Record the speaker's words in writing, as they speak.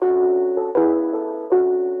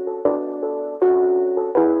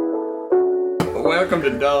Welcome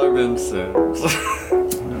to Dollar Bin Sins.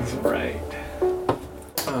 That's right.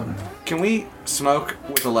 Can we smoke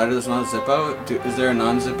with a lighter that's not Zippo? Is there a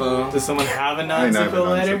non-Zippo? Does someone have a I know, non-Zippo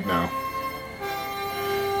lighter? No.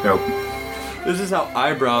 Nope. This is how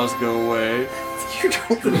eyebrows go away.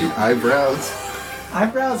 Eyebrows?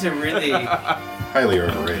 Eyebrows are really... Highly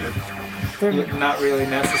overrated. they're not really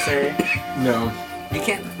necessary. No. You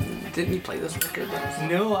can't... Didn't you play this record?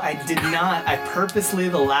 No, I did not. I purposely,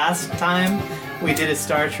 the last time we did a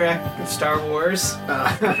Star Wars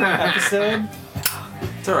episode.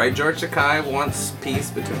 It's alright, George Takei wants peace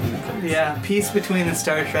between the countries. Yeah, peace between the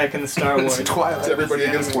Star Trek and the Star Wars. Twilight. It's everybody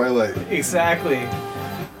against Twilight. Exactly.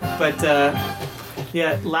 But,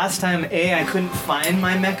 yeah, last time, A, I couldn't find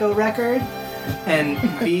my Meco record, and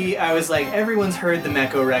B, I was like, everyone's heard the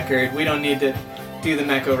Meco record, we don't need to do the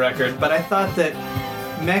Meco record, but I thought that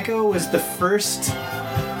Meco was the first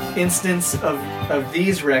instance of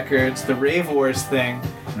these records, the Rave Wars thing,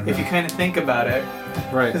 if you kind of think about it.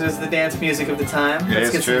 Right. Because it was the dance music of the time. Yeah,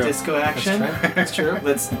 Let's get it's true. some disco action. That's true.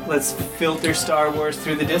 Let's filter Star Wars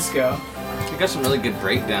through the disco. You got some really good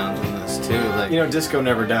breakdowns on this too. Like, You know, disco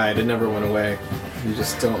never died. It never went away. You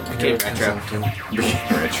just don't Became hear it retro. so often.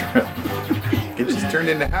 Retro. It just turned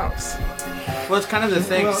into house. well, it's kind of the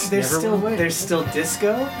thing. Well, there's never went away. there's still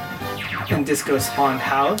disco, and disco spawned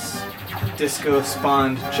house, disco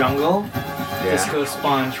spawned jungle, disco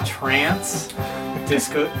spawned trance,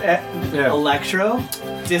 disco electro,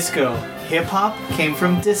 disco. Hip hop came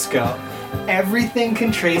from disco. Everything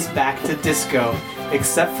can trace back to disco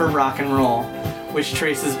except for rock and roll, which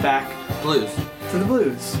traces back Blues. to the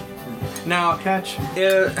blues. Now, Catch.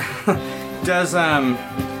 does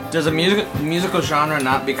a musical genre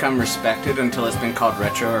not become respected until it's been called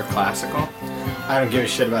retro or classical? I don't give a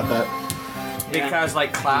shit about that. Because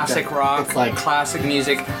like classic rock, It's like- classic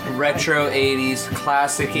music, retro 80s,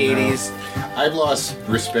 classic 80s. I've lost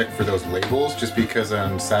respect for those labels just because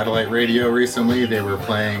on satellite radio recently they were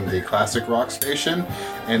playing the classic rock station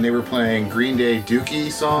and they were playing Green Day Dookie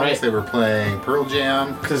songs, Right. They were playing Pearl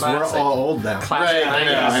Jam. Because we're Classic. all old now. Classic Right,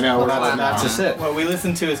 I know. Well, we're that's, old that's now. just it. What we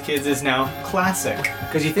listen to as kids is now classic.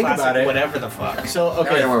 Because you think Classic about it. whatever the fuck. So, I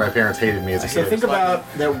okay. know why my parents hated me as a So kid. think about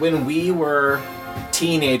that when we were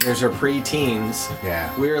teenagers or pre-teens,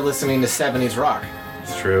 Yeah, we were listening to 70s rock.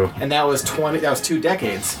 it's true. And that was 2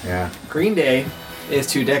 decades. Yeah. Green Day is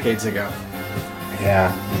 2 decades ago.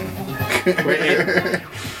 Yeah. Wait,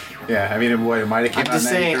 Yeah, I mean, boy, it might have came I'm out just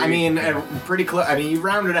in saying, I 93. mean, Yeah. pretty close. I mean, you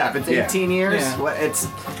round it up. It's Yeah. 18 years. Yeah. What? It's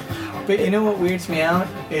But you know what weirds me out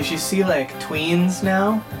is you see like tweens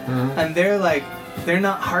now, and they're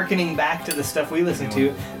not hearkening back to the stuff we listen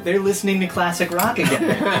to. They're listening to classic rock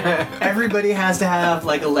again. Everybody has to have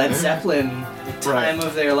like a Led Zeppelin time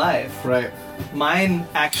of their life. right. Mine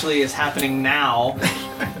actually is happening now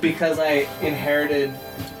because I inherited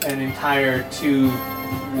an entire 2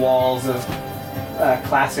 walls of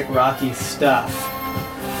classic rocky stuff.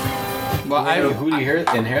 Well, Who do you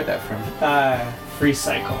inherit that from?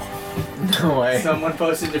 Freecycle. No way. Someone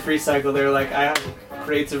posted to Freecycle. They were like, I have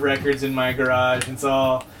crates of records in my garage. It's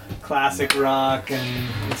all classic rock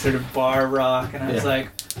and sort of bar rock. And I was Yeah. like,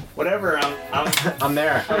 whatever. I'm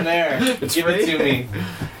there. I'm there. It's Give it free. to me.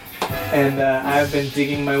 And I've been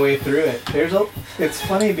digging my way through it. It's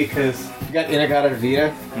funny because, You got Inagata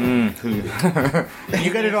Vita?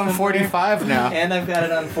 you got it on 45 now. and I've got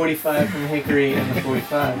it on 45 from Hickory and the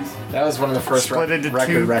 45s. That was one of the first Split into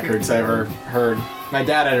two. records I ever heard. My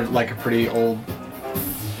dad had like a pretty old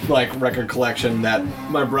record collection that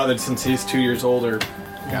my brother, since he's 2 years older,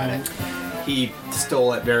 got it. He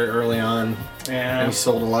stole it very early on, and Yeah. he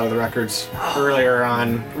sold a lot of the records earlier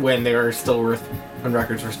on when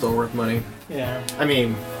records were still worth money. Yeah. I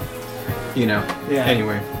mean, you know. Yeah.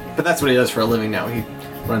 Anyway, but that's what he does for a living now. He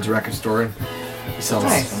runs a record store and he sells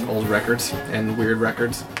Nice. old records and weird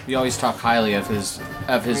records. You always talk highly of his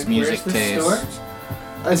music Where's the taste. store?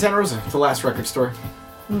 In Santa Rosa, the last record store.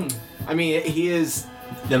 I mean, he is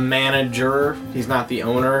the manager. He's not the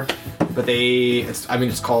owner, but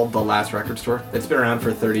it's called the Last Record Store. It's been around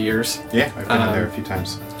for 30 years. Yeah, I've been in there a few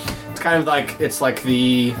times. It's kind of like the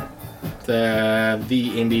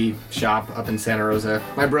indie shop up in Santa Rosa.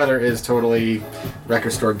 My brother is totally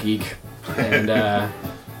record store geek, and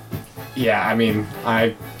yeah, I mean,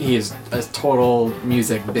 he is a total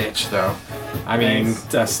music bitch though. I mean, Nice.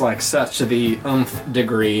 just like such to the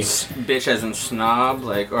degree. Bitch as in snob,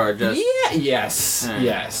 like, or just Yeah. Yes.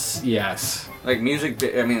 Yeah. Yes. like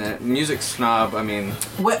music snob. I mean,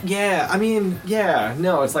 What? Yeah. I mean, yeah.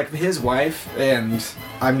 No, it's like his wife, and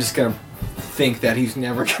I'm just gonna think that he's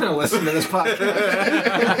never gonna listen to this podcast.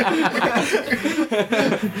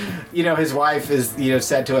 his wife is,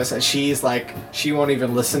 said to us that she's like, she won't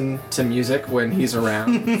even listen to music when he's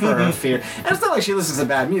around for fear. And it's not like she listens to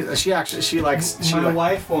bad music. She likes. My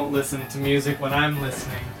wife won't listen to music when I'm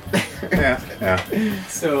listening. Yeah.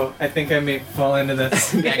 So I think I may fall into that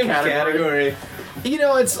same category.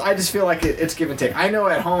 I just feel like it's give and take. I know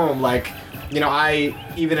at home, like,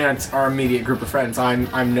 even in our immediate group of friends,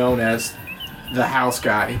 I'm known as the house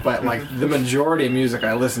guy, but like the majority of music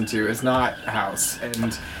I listen to is not house,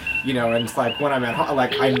 and it's like when I'm at home,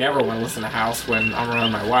 like I never want to listen to house when I'm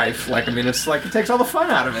around my wife. Like, I mean, it's like it takes all the fun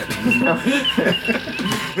out of it.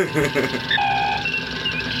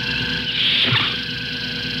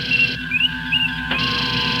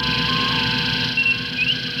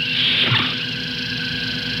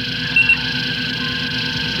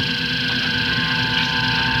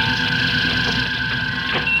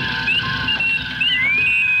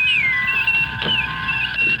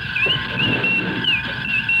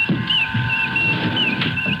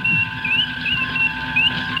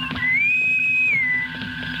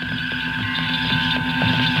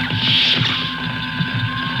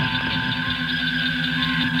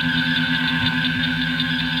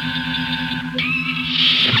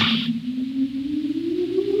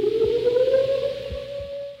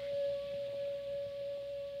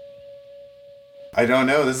 I don't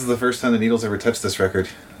know. This is the first time the Needles ever touched this record.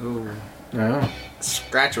 Ooh. Oh.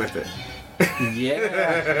 Scratch with it.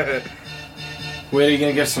 Yeah. Wait, are you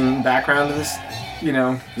gonna give some background to this?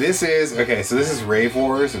 This is Rave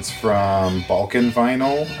Wars. It's from Balkan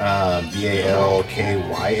Vinyl, Balkyn,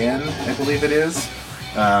 I believe it is.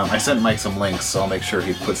 I sent Mike some links, so I'll make sure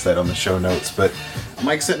he puts that on the show notes. But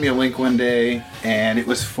Mike sent me a link one day, and it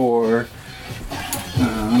was for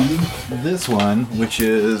this one, which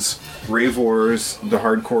is Rave Wars: The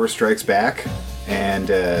Hardcore Strikes Back, and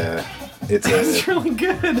it's really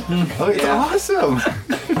good. Oh, it's awesome.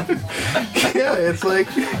 Yeah, it's like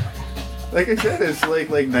I said, it's like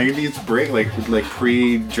 90s break, like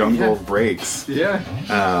pre-jungle breaks. Yeah.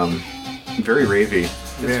 Very ravey.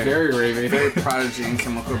 It's very ravey. Very Prodigy and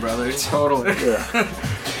Chemical Brothers. Totally.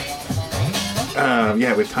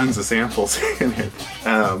 Yeah, with tons of samples in it.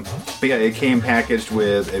 But yeah, it came packaged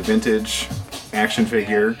with a vintage action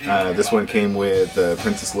figure. This one came with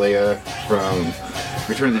Princess Leia from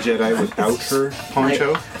Return of the Jedi without her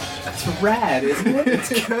poncho. That's rad, isn't it?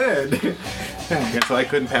 It's good. And so I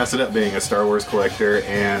couldn't pass it up being a Star Wars collector,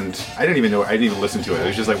 and I didn't even listen to it. I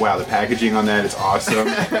was just like, wow, the packaging on that is awesome.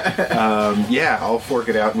 Yeah, I'll fork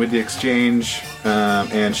it out. With the exchange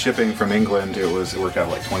and shipping from England, it worked out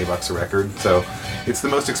like $20 a record. So it's the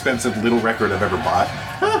most expensive little record I've ever bought.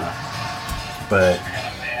 But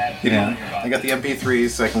I got the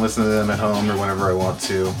MP3s, so I can listen to them at home or whenever I want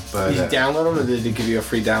to. But Did you download them, or did they give you a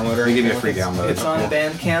free download? They give you a free download. It's on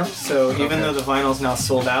Bandcamp, so even though the vinyl's now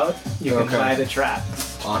sold out, you can buy the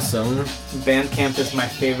tracks. Awesome. Bandcamp is my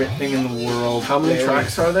favorite thing in the world. How many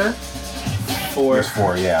tracks are there? 4. There's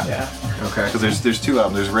 4, yeah. Yeah. Okay. Because there's 2 of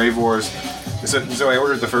them. There's Rave Wars. So I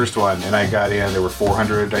ordered the first one, and I got in. There were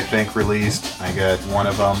 400, I think, released. I got one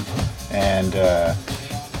of them, and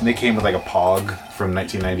they came with like a POG from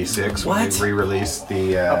 1996 when they re-released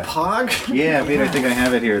the. A POG? Yeah, I think I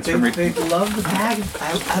have it here. It's They love the package.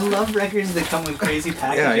 I love records that come with crazy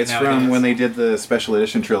packaging. Yeah, it's nowadays. from when they did the special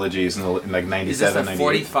edition trilogies in like 97, Is this a 98.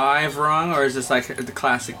 45 rung, or is this like the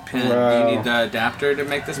classic pin? Do you need the adapter to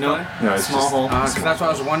make this play? No, it's Small just, hole. Because that's what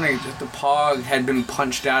I was wondering. If the POG had been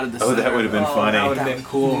punched out of the Oh, center. that would have been funny. That would have been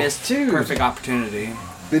cool. Missed Dude. perfect opportunity.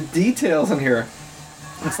 The details in here.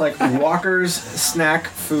 It's like Walker's Snack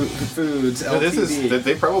Foods No, LTD.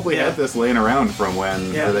 they probably had this laying around from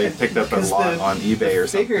when they picked up a lot on eBay or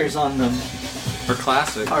something. Figures on them For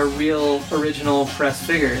classic. are real original press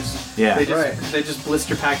figures. Yeah. They just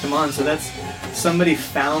blister packed them on. So that's somebody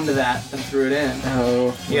found that and threw it in.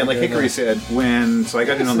 Oh. Yeah, like Hickory said, so I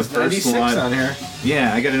got in on the first 96 lot. on here.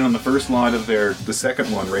 Yeah, I got in on the first lot of the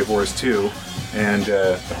second one, Rave Wars 2, and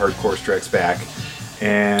the Hardcore Strikes Back.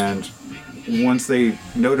 And once they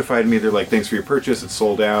notified me, they're like, thanks for your purchase, it's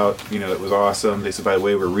sold out, it was awesome. They said, by the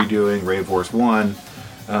way, we're redoing Rave Wars 1.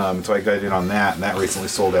 So I got in on that, and that recently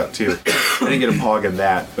sold out too. I didn't get a POG in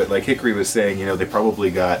that, but like Hickory was saying, they probably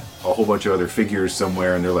got a whole bunch of other figures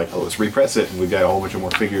somewhere, and they're like, oh, let's repress it, and we've got a whole bunch of more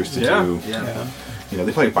figures to do. Yeah. They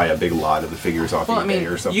probably buy a big lot of the figures off eBay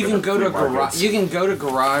or something. You can go to flea markets. you can go to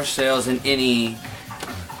garage sales in any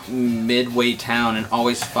midway town and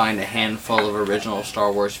always find a handful of original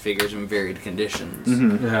Star Wars figures in varied conditions.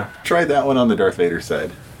 Mm-hmm. Yeah. Tried that one on the Darth Vader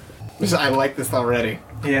side. I like this already.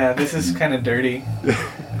 Yeah, this is kind of dirty.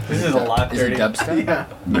 This is a lot Is dirty. it dubstep? Yeah.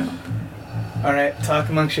 All right, talk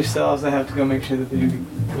amongst yourselves. I have to go make sure that the baby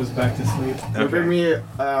goes back to sleep. Will you bring me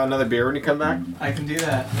another beer when you come back? I can do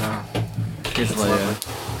that. Here's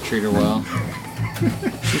Leia. Treat her well.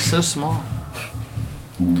 She's so small.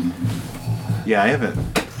 Yeah, I haven't.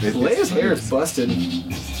 Leia's hair is busted.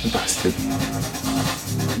 Busted.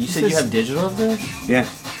 You said you have digital of this? Yeah.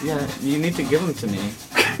 Yeah, you need to give them to me.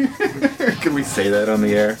 Can we say that on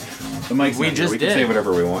the air? The mic's We not here. just We can did. say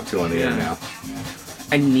whatever we want to on the air now.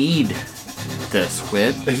 I need this,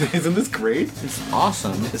 Whit. Isn't this great? It's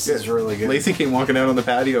awesome. This is really good. Lacey came walking out on the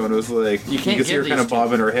patio and was like, You can't could see her give kind of these to-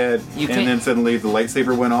 bobbing her head, You and can't- then suddenly the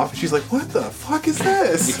lightsaber went off, and she's like, "What the fuck is You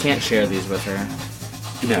this?" can't share these with her.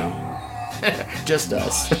 No. Just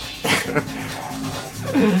us.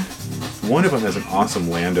 One of them has an awesome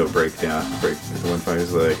Lando breakdown. The one fight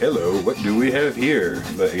is like, "Hello, what do we have here?"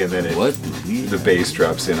 But again, then the bass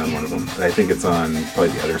drops in on one of them. I think it's on probably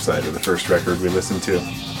the other side of the first record we listened to.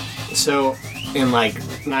 So, in like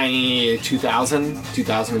 2000,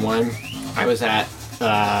 2001, I was at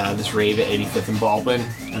this rave at 85th and Baldwin.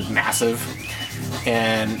 It was massive.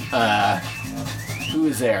 And who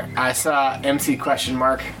was there? I saw MC question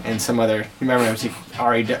mark and some other. You remember MC?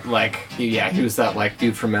 He was that like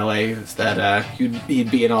dude from LA. He was that he'd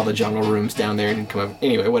be in all the jungle rooms down there and he'd come up.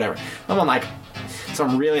 Anyway, whatever. I'm like, so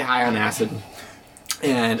I'm really high on acid,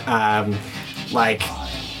 and I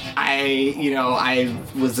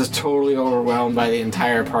was just totally overwhelmed by the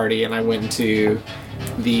entire party, and I went into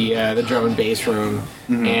the drum and bass room,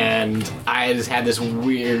 and I just had this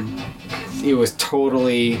weird. It was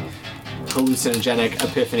totally hallucinogenic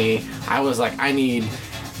epiphany. I was like, I need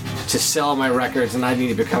to sell my records and I need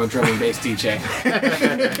to become a drum and bass DJ.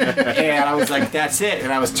 And I was like, that's it.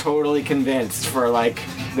 And I was totally convinced for like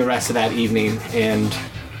the rest of that evening. And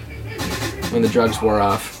when the drugs wore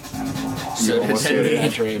off, So almost did did me.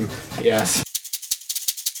 that dream. Yes.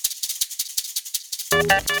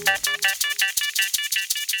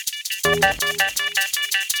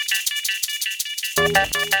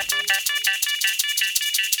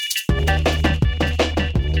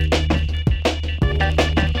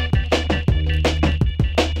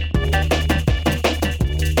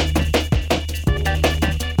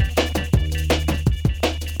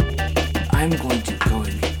 I'm going to go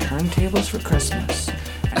and get turntables for Christmas.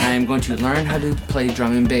 And I am going to learn how to play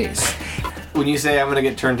drum and bass. When you say I'm gonna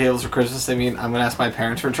get turntables for Christmas, I mean I'm gonna ask my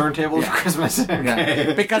parents for turntables for Christmas.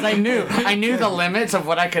 Okay. Because I knew the limits of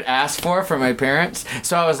what I could ask for my parents.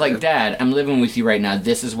 So I was like, Dad, I'm living with you right now.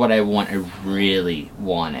 This is what I want. I really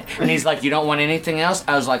want it. And he's like, you don't want anything else?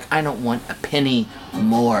 I was like, I don't want a penny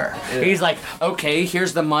more. Yeah. He's like, okay,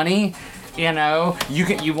 here's the money. You know,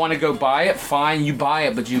 you want to go buy it? Fine, you buy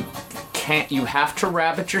it, but you have to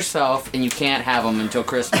wrap it yourself, and you can't have them until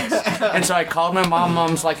Christmas. And so I called my mom.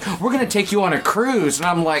 Mom's like, we're gonna take you on a cruise, and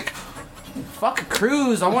I'm like, fuck a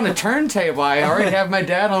cruise, I want a turntable. I already have my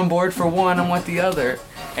dad on board for one, I want the other.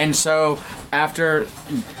 And so after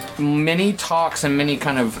many talks and many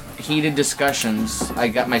kind of heated discussions, I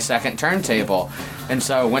got my second turntable. And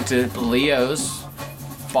so I went to Leo's,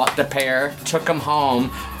 bought the pair, took them home,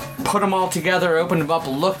 put them all together, opened them up,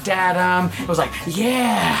 looked at them. It was like,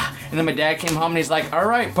 yeah. And then my dad came home and he's like, all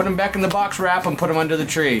right, put them back in the box, wrap them, put them under the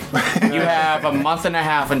tree. You have a month and a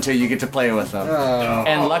half until you get to play with them. Oh.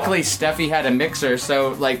 And luckily, Steffi had a mixer,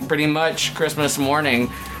 so like pretty much Christmas morning,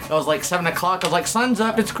 it was like 7 o'clock. I was like, sun's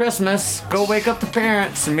up, it's Christmas. Go wake up the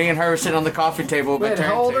parents. And me and her were sitting on the coffee table. Wait,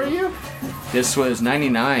 how old are you? This was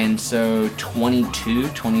 99, so 22,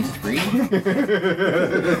 23.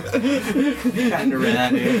 Kind of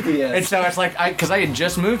rad, dude. Yes. And so it's like, because I had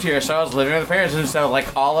just moved here, so I was living with the parents, and so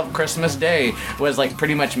like all of Christmas Day was like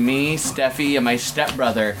pretty much me, Steffi, and my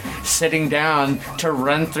stepbrother sitting down to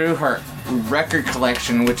run through her record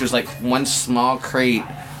collection, which was like one small crate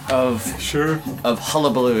of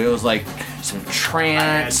hullabaloo. It was like some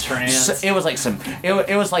trance. It was like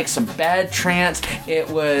some bad trance. It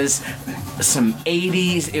was some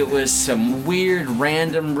 80s. It was some weird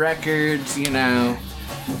random records, you know.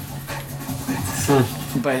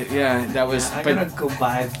 But yeah, that was. I gotta go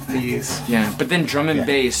buy these. Yeah, but then drum and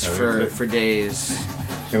bass for days.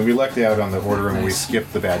 And we lucked out on the order and we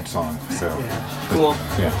skipped the bad song. So Yeah. Cool.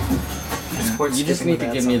 yeah. You just need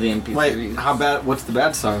to give me the MP3. Wait, how bad? What's the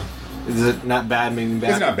bad song? Is it not bad meaning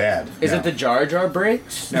bad? It's not bad. Is no. it the Jar Jar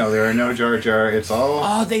breaks? No, there are no Jar Jar. It's all.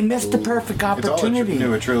 Oh, they missed the perfect opportunity. It's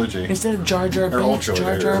all a trilogy. Instead of Jar Jar Or all breaks, Jar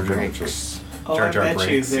trilogy, Jar original breaks. Oh, Jar I Jar bet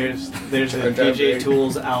Breaks. you there's a Jar Jar DJ Breaks.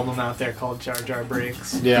 Tools album out there called Jar Jar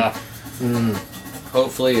Breaks. Yeah.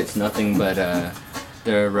 Hopefully it's nothing but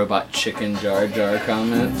the robot chicken Jar Jar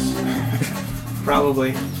comments.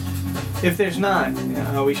 Probably. If there's not,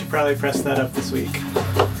 we should probably press that up this week.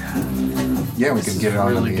 Yeah, we can get it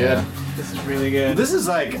on really the, good. This is really good. This is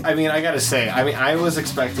like, I mean, I gotta say, I was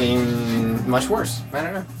expecting much worse. I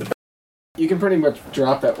don't know. You can pretty much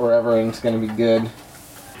drop it wherever and it's gonna be good.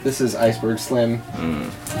 This is Iceberg Slim.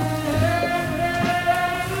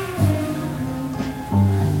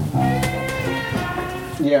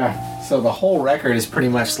 Yeah, so the whole record is pretty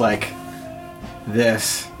much like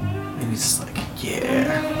this. And he's just like,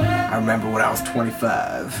 yeah, I remember when I was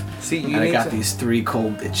 25. See, you And I need got to, these 3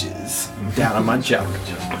 cold bitches down on my junk.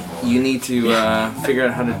 you need to figure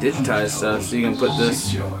out how to digitize stuff so you can put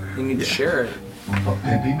this. You need to share it.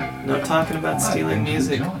 Not talking about stealing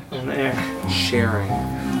music on the air. Sharing.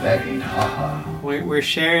 We're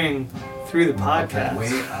sharing through the podcast.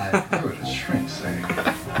 I heard a shrink say,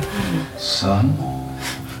 son,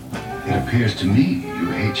 it appears to me you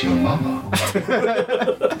hate your mama.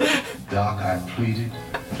 Doc, I pleaded.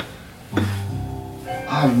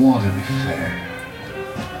 I want to be fair.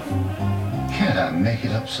 Can't I make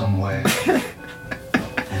it up some way?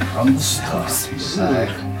 From the start, he sighed.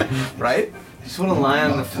 Right? I just want to lie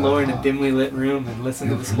on the floor in a dimly lit room and listen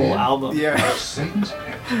to this whole album. Yeah. Satan's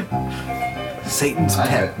pet. Satan's I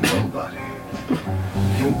pet. had nobody.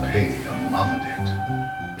 You pay your mama debt.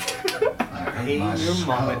 I heard Pay my your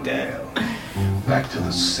mama skull debt. yell. Back to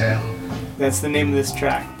the cell That's the name of this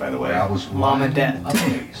track, by the way. where I was Mama winding Debt. a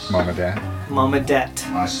lace. Mom and Dad. Mama Debt.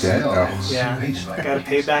 My cell Oh. had Yeah. space like Gotta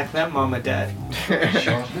pay this. back that mama debt.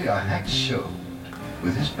 Shortly, I had show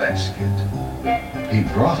with his basket. He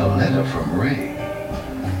brought a letter from Ray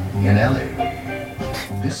in LA.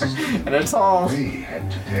 This is And it's all, Ray had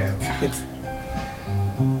to tell. It's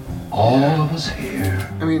All of us here.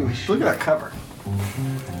 I mean, look at that cover.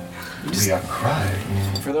 We are crying.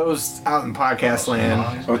 For those out in podcast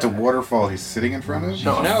land, Oh, it's a waterfall he's sitting in front of?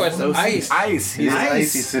 No, it's ice. ice. He's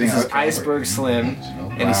Ice. He's sitting This is on. Iceberg Slim,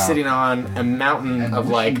 and he's sitting on a mountain of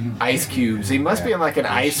like ice cubes. He must be in like an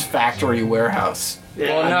ice factory warehouse.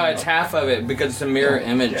 Well, no, it's half of it because it's a mirror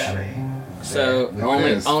image. So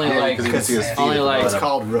only is. only Yeah, like because you can see his feet only at the like It's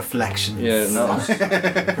called Reflections. yeah no.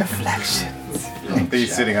 Reflections.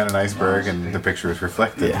 He's sitting on an iceberg and the picture is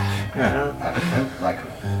reflected. Yeah. I felt like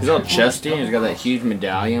a He's all chesty. He's got that huge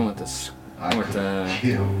medallion with the I with could the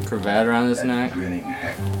kill cravat around his that neck. grinning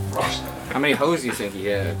hack Rosa. How many hoes do you think he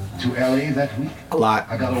had? To LA that week, A lot.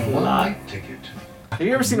 I got a one-night ticket. Have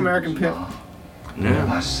you ever seen American Pimp? No.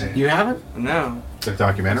 I said, You haven't? No. The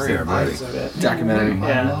documentary, I I bet. Documentary.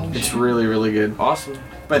 Yeah. It's really, really good. Awesome.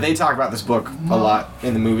 But they talk about this book a lot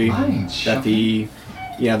in the movie. That the,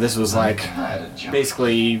 this was like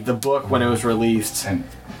basically the book when it was released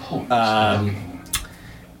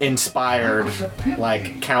inspired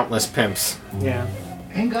like countless pimps. Yeah.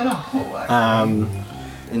 Ain't got a hoe.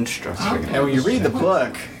 Interesting. And when you read the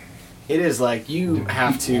book, it is like you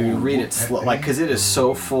have to read it slow, like because it is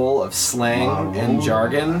so full of slang and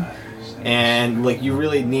jargon, and like you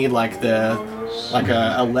really need like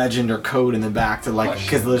a legend or code in the back to like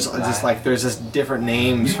because there's just different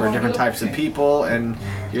names for different types of people, and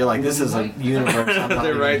you're like this is a universe. I'm not They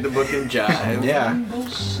even- write the book in jive. Yeah,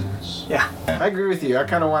 Yeah. I agree with you. I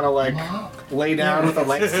kind of want to like lay down with a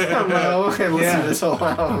Langston low and listen to this whole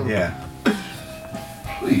album. Yeah.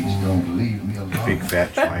 Please don't leave me alone. Big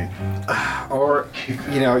fat joint. Or,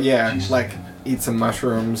 like eat some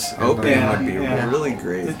mushrooms. and Opium would be Yeah. really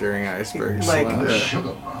great during Iceberg. Like- Slim.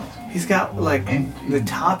 Sugar mouth. He's got like the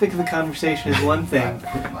topic of the conversation is one thing,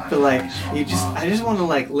 but like I just want to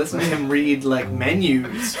like listen to him read like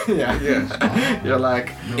menus. Yeah. Yeah. You're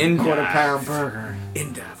like, In quarter dive. pound burger.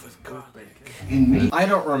 In dive with garlic. In me. I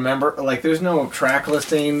don't remember, like, there's no track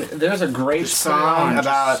listing. There's a great song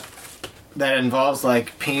about that involves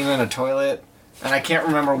like peeing in a toilet, and I can't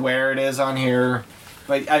remember where it is on here.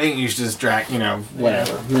 But I think you should just drag,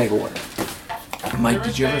 whatever. Make it work. Mike,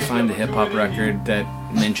 did you ever find a hip hop record that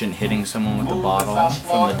mentioned hitting someone with a bottle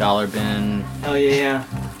from the dollar bin? Oh yeah.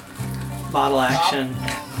 Bottle action.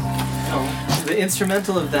 Oh, the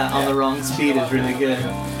instrumental of that on the wrong speed is really good.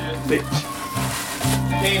 But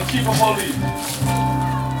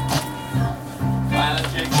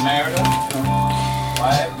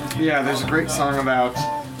Yeah, there's a great song about.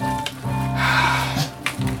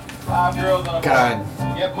 God.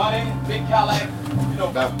 Get money, big Cadillac,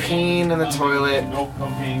 About peeing in the toilet. no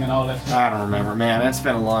cocaine and all that stuff. I don't remember, man. It's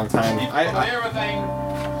been a long time. Everything.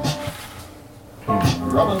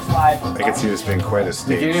 Rub and slide. I can see this being quite a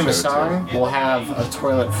stage Beginning of a show, song, we'll have a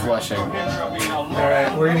toilet flushing. all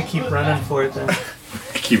right, we're gonna keep running for it then. too.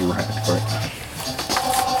 Keep running for it.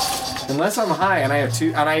 Unless I'm high and I have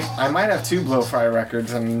two, and I might have 2 Blowfly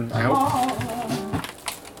records, and I hope.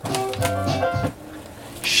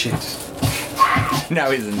 Shit.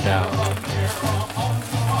 Now he's in doubt.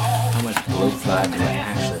 How much would fly do I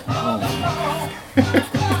actually own?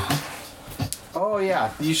 Oh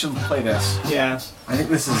yeah, you should play this. Yeah. I think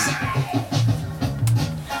this is.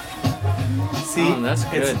 See, Oh, that's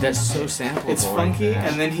good. That's so sampleable. It's funky,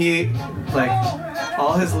 and then he, like,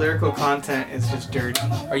 all his lyrical content is just dirty.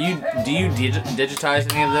 Do you digitize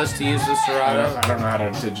any of those to use with I Serato? don't know how to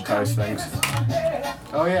digitize things.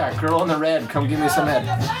 Oh yeah, girl in the red, come give me some head.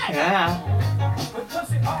 Yeah.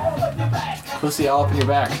 Pussy all up in your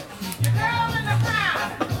back.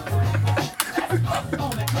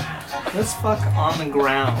 Let's fuck on the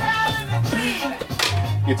ground.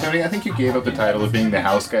 Yeah, Tony, I think you gave up the title of being the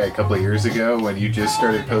house guy a couple of years ago when you just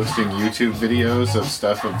started posting YouTube videos of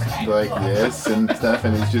stuff of like this and stuff,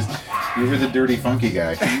 and it's just, you were the dirty funky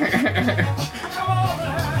guy.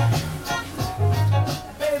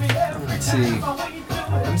 Let's see.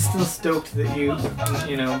 I'm still stoked that you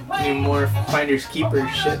knew more Finders Keepers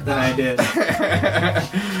shit than I did.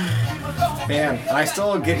 Man, I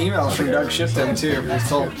still get emails from Doug Shipton too. We're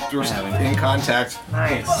still in contact.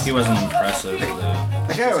 Nice. He wasn't impressive though.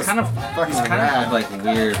 That guy was Kind of fucking kind of rad. had like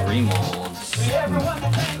weird remolds.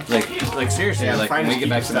 Like seriously, Yeah, like when we get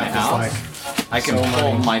back to my Finders Keepers house, stuff is I can so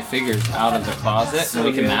pull money. my figures out of the closet So and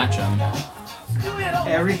we can good. match them.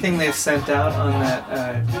 Everything they've sent out on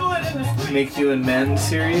that Make Do and Mend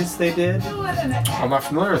series they did. I'm not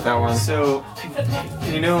familiar with that one. So,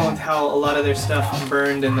 you know how a lot of their stuff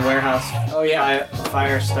burned in the warehouse? Oh yeah.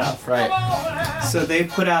 Fire stuff. Right. So they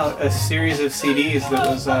put out a series of CDs that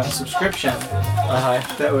was a subscription.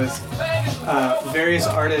 That was various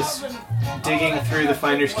artists digging through the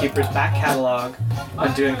Finders Keepers back catalog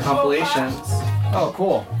and doing compilations. Oh,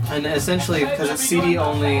 cool. And essentially, because it's CD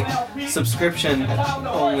only, subscription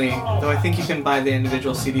only, though I think you can buy the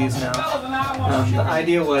individual CDs now, the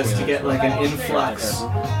idea was to get like an influx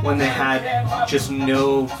when they had just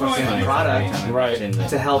no fucking product Right.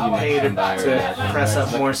 to help pay to press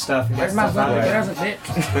up more stuff and get stuff out of it.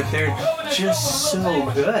 But they're just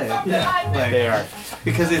so good. Yeah. Like, They are.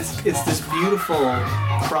 because it's this beautiful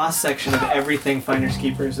cross section of everything Finders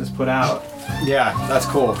Keepers has put out. Yeah, that's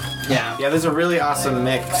cool. Yeah. Yeah, there's a really awesome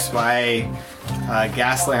mix by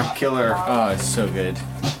Gas Lamp Killer. Oh, it's so good.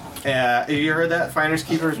 Have you heard that Finders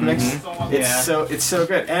Keepers mix? Yeah. It's so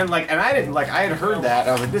good. And I had heard that.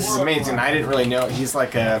 I was like, this is amazing. I didn't really know he's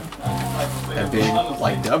like a big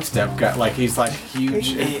like dubstep guy. Like he's like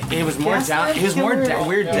huge. It was more Gas down. Lamp It was more Killer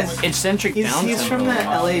weird, is- eccentric He's down from tempo. that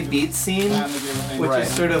LA beat scene, which Right.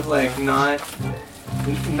 is sort of like not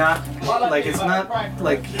like, it's not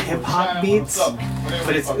like hip hop beats,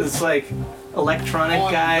 but it's like electronic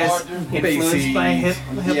guys influenced Bassy. by hip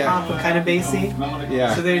hop, but kind of bassy.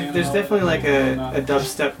 Yeah. So there's definitely like a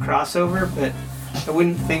dubstep crossover, but I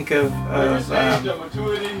wouldn't think of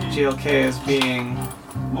GLK as being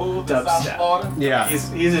dubstep. Yeah.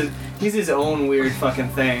 He's his own weird fucking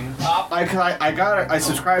thing. I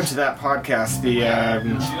subscribed to that podcast,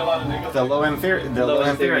 the Low End Theory. Low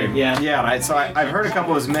End Theory, yeah. Yeah. Right. So I've heard a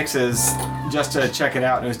couple of his mixes just to check it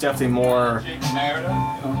out, and it was definitely more.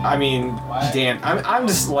 I mean, Dan, I'm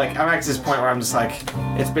just like, I'm at this point where I'm just like,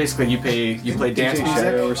 it's basically you play dance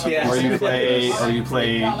music, Yeah. or you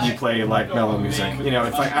play like mellow music. You know,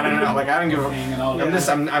 it's like I don't know, like I don't give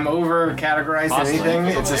a. I'm over categorizing anything.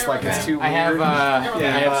 It's just like it's too weird. I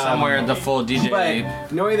have somewhere the full DJ.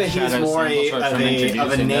 But knowing that he's Shadow more samples of from a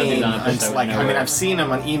introducing name, those it's like I mean I've seen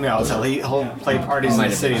him on emails. He'll play parties in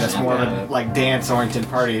the city. That's more of a like dance-oriented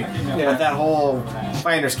party. But that whole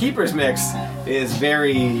Finders Keepers mix is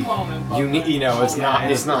very unique. You know, it's not.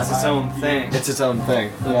 It's not. It's its own thing. It's its own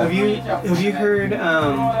thing. Yeah. Have you heard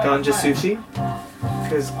Ganja Sufi?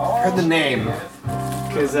 Because Heard the name.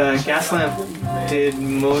 Gaslamp did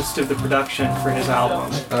most of the production for his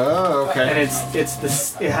album, Oh, and okay.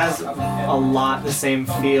 it has a lot the same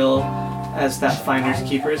feel as that Finders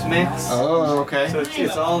Keepers mix. Oh, okay. So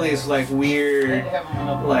it's all these like weird,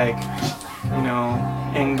 like, you know,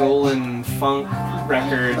 Angolan funk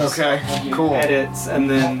records. Okay. Cool. Edits, and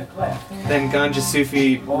then Ganja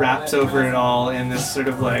Sufi raps over it all in this sort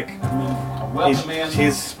of like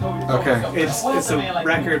he's Okay. it's a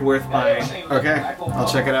record worth buying. Okay. I'll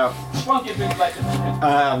check it out.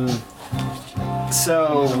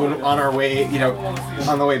 So on our way,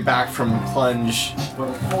 on the way back from Plunge,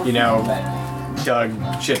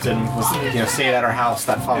 Doug Shipton was, staying at our house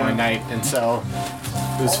that following night, and so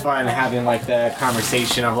it was fun having like the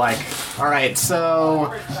conversation of like, all right,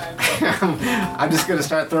 so I'm just gonna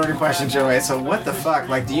start throwing questions your way. So what the fuck?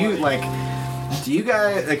 Like, do you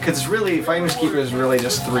guys? Because it's really Finders Keepers is really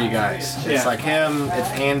just three guys. It's like him, it's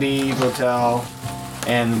Andy Votel,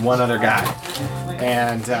 and one other guy,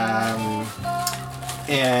 and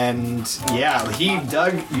And yeah,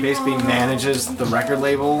 Doug basically manages the record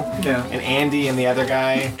label. Yeah. And Andy and the other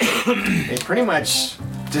guy, they pretty much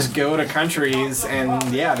just go to countries and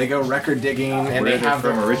yeah, they go record digging and Where they are they have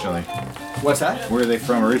from their, originally? what's that? Where are they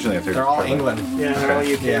from originally? If They're all from England. Yeah, they're all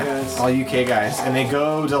UK Yeah, guys. all UK guys, and they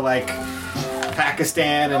go to like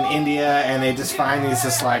Pakistan and India, and they just find these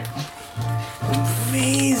just like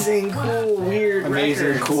Amazing, cool, weird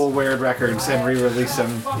records. weird records and re-release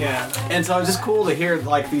them. Yeah. And so it's just cool to hear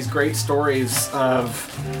like these great stories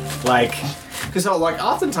of like, because like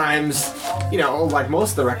oftentimes, you know, like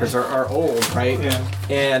most of the records are old, right? Yeah.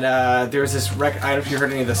 And there's this record. I don't know if you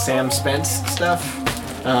heard any of the Sam Spence stuff.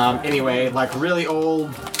 Anyway, like really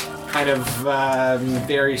old, kind of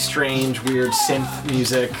very strange, weird synth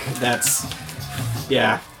music. That's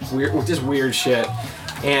weird, just weird shit.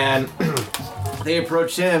 And they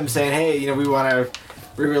approached him saying, "Hey, you know, we want to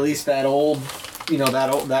re-release that old, you know,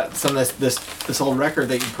 some of this old record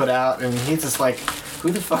that you put out." And he's just like,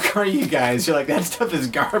 "Who the fuck are you guys?" You're like, "That stuff is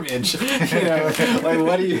garbage." You know, like,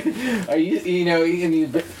 what are you know?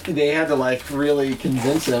 And they had to like really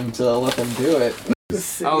convince him to let them do it.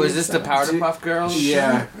 Oh, is this the Powder Puff Girls?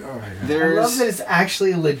 Yeah. I love that it's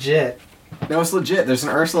actually legit. No, it's legit. There's an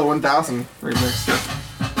Ursula 1000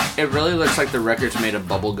 remix. It really looks like the record's made of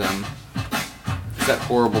bubble gum. It's that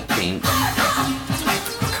horrible pink.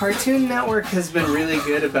 Cartoon Network has been really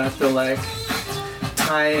good about the like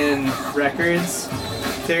tie-in records.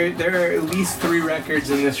 There are at least 3 records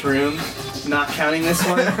in this room, not counting this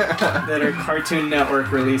one, that are Cartoon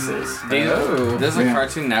Network releases. There's a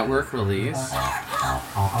Cartoon Network release.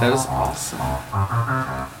 That was awesome.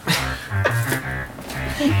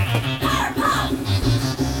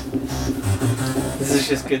 This is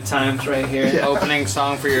just good times right here. Opening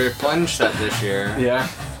song for your plunge set this year. Yeah.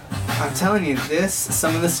 I'm telling you,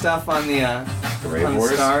 some of the stuff on the Rave on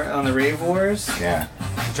Wars? on the Rave Wars. Yeah.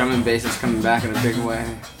 Drum and bass is coming back in a big way.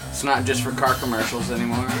 It's not just for car commercials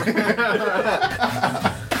anymore.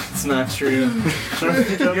 It's not true.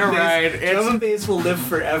 You're right. Drum and bass will live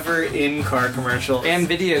forever in car commercials. And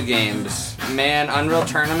video games. Man, Unreal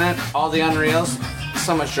Tournament, all the Unreals,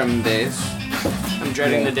 so much drum and bass. I'm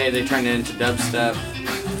dreading the day they turn it into dubstep.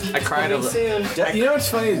 I cried a little. You know what's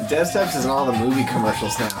funny? Dubstep is in all the movie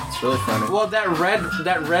commercials now. It's really funny. Well, that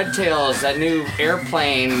Red Tails, that new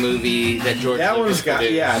airplane movie that George That Lucas one's got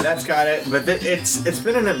produced. that's got it. But it's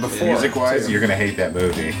been in it before. Music-wise, too. you're gonna hate that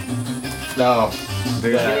movie. No.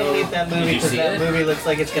 There's I hate that movie Did you because see that it? movie looks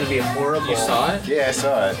like it's gonna be horrible. You saw it? Yeah, I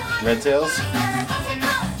saw it. Red Tails.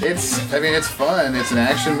 It's fun. It's an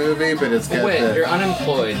action movie, but it's got Wait, you're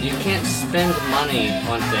unemployed. You can't spend money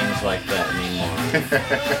on things like that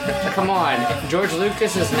anymore. Come on, George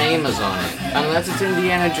Lucas's name is on it. Unless it's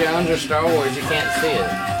Indiana Jones or Star Wars, you can't see it.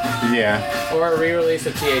 Yeah. Or a re-release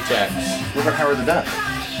of THX. What about Howard the Duck?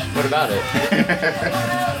 What about it?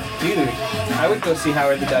 Dude, I would go see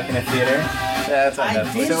Howard the Duck in a theater. Yeah, that's on I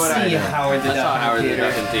Netflix. did So would I. see Howard the I saw Duck Howard in the a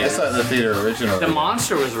Duck theater. in I theaters. saw it in the theater originally. The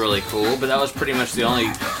monster was really cool, but that was pretty much the only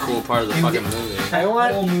cool part of the fucking movie.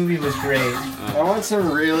 The whole movie was great. I want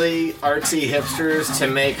some really artsy hipsters to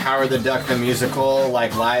make Howard the Duck the musical,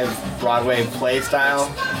 like live Broadway play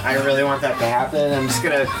style. I really want that to happen. I'm just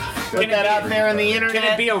gonna put that out there on the internet.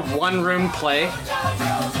 Can it be a one-room play?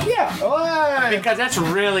 Yeah. What? Because that's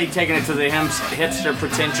really taking it to the hipster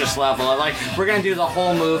pretentious level. Like, we're gonna do the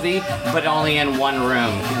whole movie, but only in one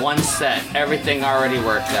room, one set, everything already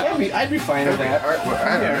worked out. I'd be fine with that. I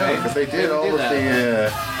don't know, because they did all do of that.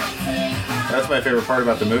 the. That's my favorite part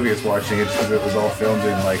about the movie is watching it, because it was all filmed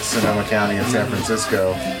in like Sonoma County in San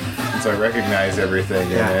Francisco, and so I recognize everything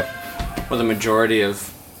in it. Well, the majority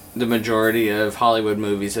of Hollywood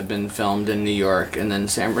movies have been filmed in New York and then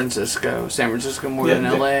San Francisco. San Francisco more than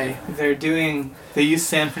LA. They use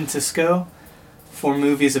San Francisco for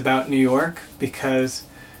movies about New York because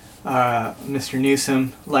Mr.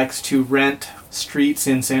 Newsom likes to rent streets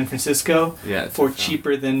in San Francisco for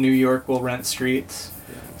cheaper than New York will rent streets.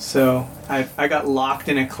 So I got locked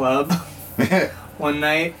in a club one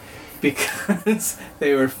night because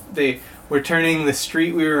they were turning the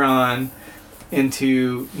street we were on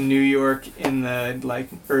into New York in the like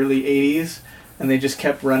early 80s, and they just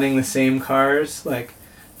kept running the same cars like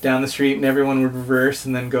down the street, and everyone would reverse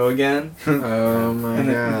and then go again. Oh my And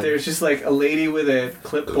god. there's just like a lady with a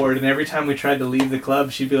clipboard, and every time we tried to leave the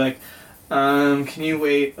club, she'd be like, can you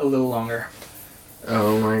wait a little longer?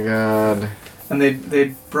 Oh my god. And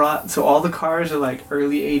they brought, so all the cars are like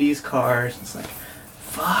early 80s cars. It's like,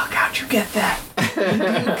 fuck, how'd you get that?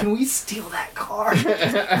 Can we steal that car?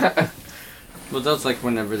 Well, that's like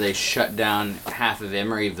whenever they shut down half of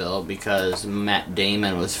Emeryville because Matt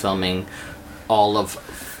Damon was filming all of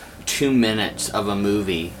 2 minutes of a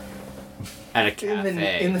movie at a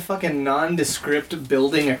cafe. In the fucking nondescript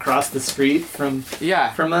building across the street from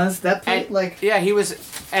us. That place, he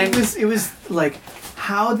was, and it was like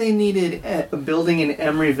how they needed a building in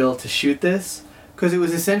Emeryville to shoot this, because it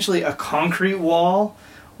was essentially a concrete wall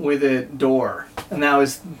with a door, and that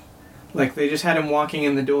was like they just had him walking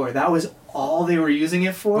in the door. That was all they were using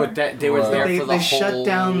it for. But they were there for the whole. They shut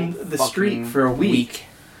down the street for a week.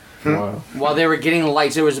 Wow. While they were getting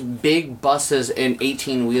lights, there was big buses and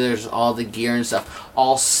 18-wheelers, all the gear and stuff,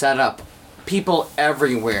 all set up. People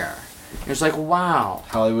everywhere. It was like, wow.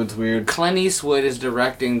 Hollywood's weird. Clint Eastwood is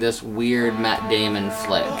directing this weird Matt Damon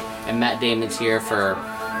flick. And Matt Damon's here for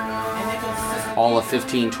all of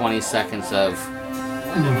 15-20 seconds of...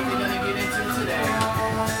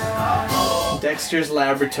 Dexter's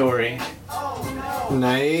Laboratory.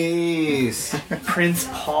 Nice. Prince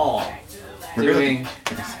Paul. Doing...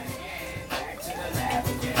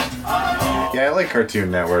 Yeah, I like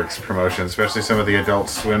Cartoon Network's promotion, especially some of the Adult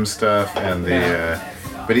Swim stuff and the...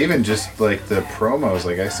 but even just like the promos,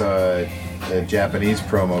 like I saw the Japanese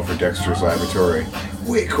promo for Dexter's Laboratory.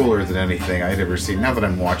 Way cooler than anything I'd ever seen. Not that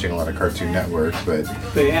I'm watching a lot of Cartoon Network, but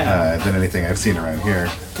than anything I've seen around here.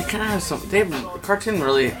 They kind of have some... Cartoon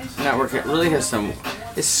Network really has some...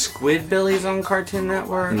 Is Squidbillies on Cartoon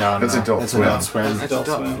Network? No, that's Adult Swim. Adult Swim.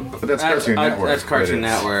 But that's Cartoon Network. That's Cartoon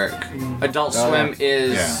Network. Adult Swim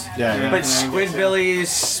is... But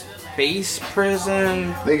Squidbillies... Space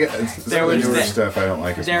Prison. There was the stuff I don't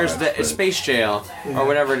like as There's much, the Space Jail or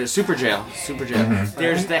whatever it is, Super Jail. Mm-hmm.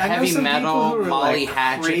 There's the heavy metal Molly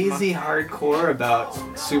Hatchet. Crazy hardcore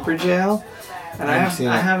about Super Jail, and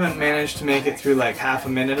I haven't managed to make it through like half a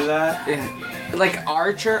minute of that. Yeah. Like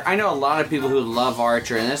Archer, I know a lot of people who love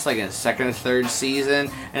Archer, and it's like in the second or third season,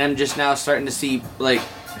 and I'm just now starting to see like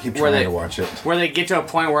keep trying to watch it, where they get to a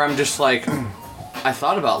point where I'm just like, I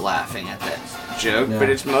thought about laughing at this joke, but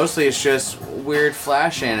it's just weird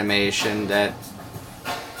Flash animation that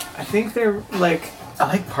I think they're like... I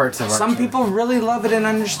like parts of Archer. Some people really love it and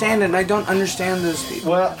understand it, and I don't understand those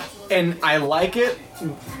people. Well, and I like it,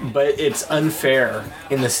 but it's unfair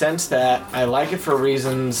in the sense that I like it for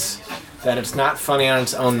reasons that it's not funny on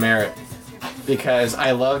its own merit. Because I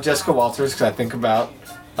love Jessica Walters because I think about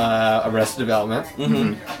Arrested Development.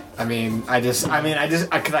 Mm-hmm.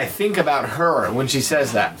 Because I think about her when she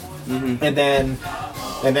says that. Mm-hmm.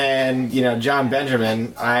 And then John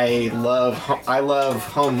Benjamin. I love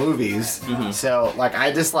home movies. Mm-hmm. So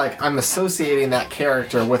I'm associating that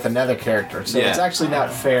character with another character. So it's actually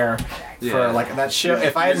not fair for like that show.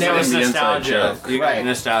 If I had never nostalgia,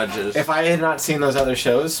 nostalgia. If I had not seen those other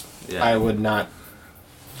shows, I would not.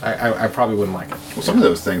 I probably wouldn't like it. Well, some of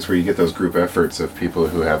those things where you get those group efforts of people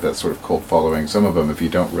who have that sort of cult following, some of them, if you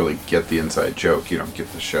don't really get the inside joke, you don't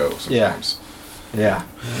get the show sometimes. Yeah.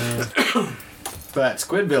 But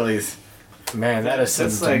Squidbillies, man, that is some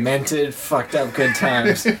demented, fucked up good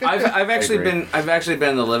times. I've actually been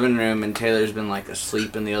in the living room, and Taylor's been like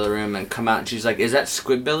asleep in the other room, and come out and she's like, "Is that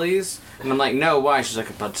Squidbillies?" And I'm like, "No, why?" She's like,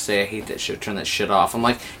 "About to say I hate that shit. Turn that shit off." I'm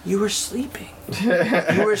like, "You were sleeping.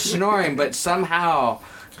 You were snoring, but somehow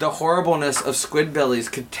the horribleness of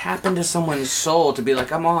Squidbillies could tap into someone's soul to be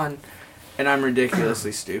like, I'm on, and I'm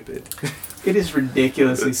ridiculously stupid." It is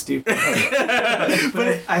ridiculously stupid.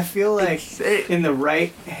 But I feel like in the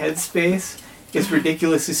right headspace, it's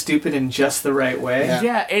ridiculously stupid in just the right way.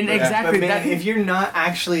 Yeah, and exactly. But man, if you're not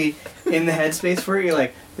actually in the headspace for it, you're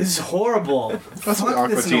like, this is horrible. That's what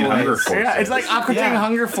Aqua Teen Hunger Force. Yeah, it's like Aqua Teen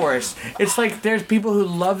Hunger Force. It's like there's people who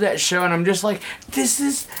love that show, and I'm just like, this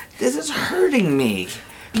is hurting me.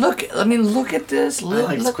 Look at this. I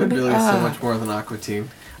like Squidbillies so much more than Aqua Teen.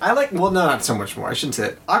 Not so much more. I shouldn't say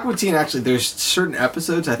it. Aqua Teen, actually, there's certain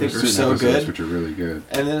episodes I think are so good. Which are really good.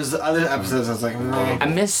 And there's other episodes I was like, I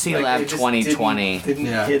miss C-Lab 2020. Didn't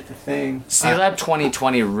hit the thing. C-Lab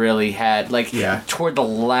 2020 really had, toward the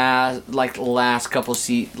last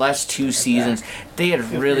two seasons, they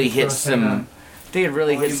had really hit some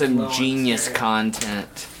genius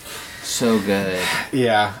content. So good.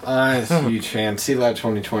 Yeah, I'm a huge fan. C-Lab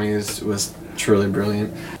 2020 was truly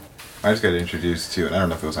brilliant. I just got introduced to, and I don't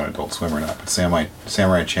know if it was on Adult Swim or not, but Samurai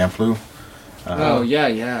Champloo.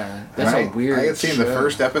 That's a weird I had seen the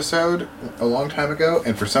first episode a long time ago,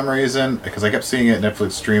 and for some reason, because I kept seeing it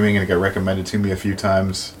Netflix streaming, and it got recommended to me a few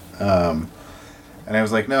times, and I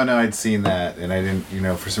was like, no, I'd seen that, and I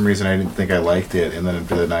didn't, for some reason I didn't think I liked it, and then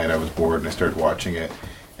after the night I was bored and I started watching it,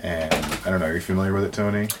 and I don't know, are you familiar with it,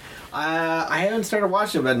 Tony? I haven't started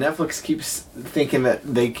watching it, but Netflix keeps thinking that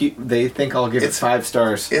they think I'll give it 5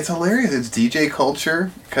 stars. It's hilarious. It's DJ culture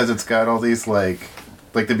because it's got all these like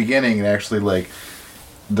the beginning. It actually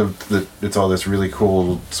it's all this really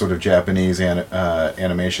cool sort of Japanese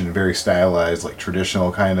animation, very stylized, like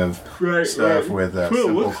traditional kind of stuff with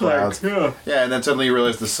simple clouds. Yeah, and then suddenly you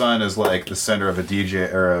realize the sun is like the center of a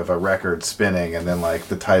DJ or of a record spinning, and then like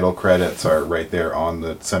the title credits are right there on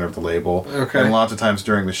the center of the label. Okay. And lots of times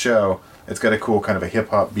during the show, it's got a cool kind of a hip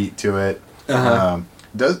hop beat to it.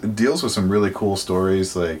 Deals with some really cool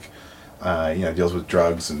stories, like deals with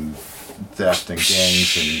drugs and theft and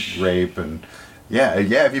gangs and rape and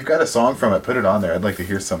if you've got a song from it, put it on there. I'd like to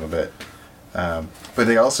hear some of it. But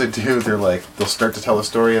they also they'll start to tell a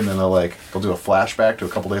story, and then they'll do a flashback to a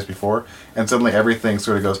couple days before, and suddenly everything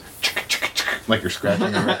sort of goes like you're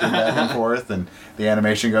scratching your record back and forth, and the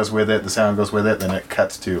animation goes with it, the sound goes with it, then it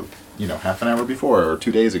cuts to half an hour before or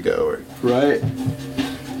 2 days ago. Right.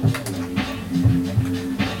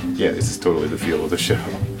 Yeah, this is totally the feel of the show.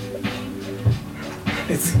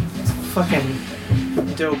 It's fucking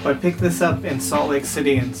dope. I picked this up in Salt Lake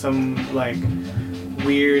City in some like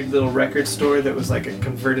weird little record store that was like a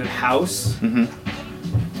converted house. Mm-hmm.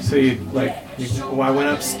 So I went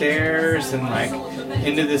upstairs and like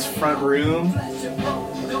into this front room,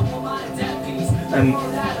 and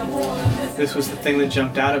this was the thing that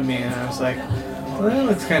jumped out at me, and I was like, well, that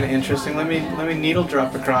looks kind of interesting. Let me needle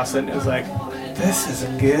drop across it, and it was like, this is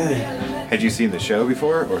good. Had you seen the show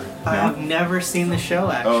before, or? I have never seen the show,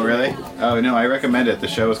 actually. Oh, really? Oh, no, I recommend it. The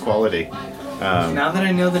show is quality. Now that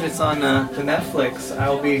I know that it's on the Netflix,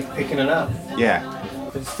 I'll be picking it up. Yeah.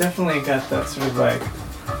 It's definitely got that sort of like...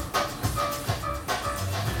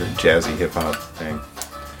 The jazzy hip-hop thing.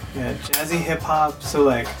 Yeah, jazzy hip-hop, so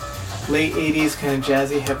like late 80s kind of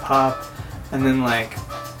jazzy hip-hop, and then like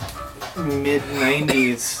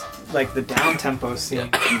mid-90s, like the down-tempo scene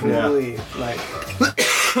really like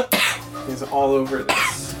is all over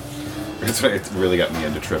this. That's what really got me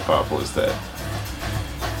into trip-hop was that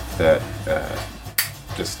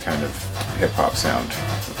just kind of hip-hop sound.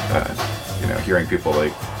 Hearing people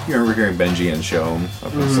like... You remember hearing Benji and Shom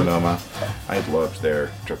up in Sonoma? I loved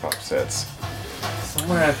their trip-hop sets.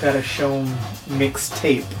 Somewhere I've got a Shom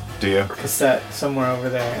mixtape. Do you? Cassette somewhere over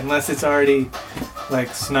there. Unless it's already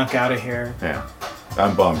like snuck out of here. Yeah.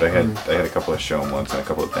 I'm bummed. I had a couple of Shom ones and a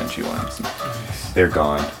couple of Benji ones. And they're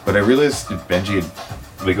gone. But I realized that Benji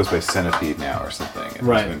he goes by Centipede now or something. And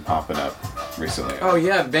Right. He's been popping up recently. Oh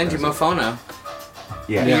yeah, Benji Mofono.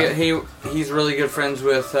 Yeah. He's really good friends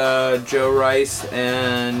with Joe Rice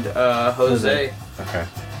and Jose. Okay.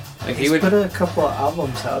 Like He's put a couple of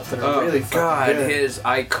albums out that are really fucking good. His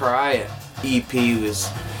I Cry EP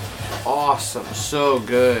was awesome, so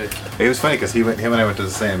good. It was funny because him and I went to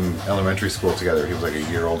the same elementary school together. He was like a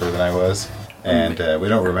year older than I was. And we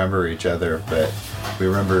don't remember each other, but we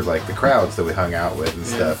remember like the crowds that we hung out with and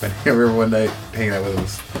stuff. And I remember one night hanging out with him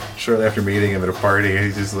shortly after meeting him at a party, and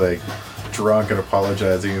he's just like drunk and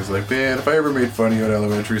apologizing. He was like, "Man, if I ever made fun of you in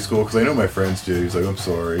elementary school, because I know my friends do." He's like, "I'm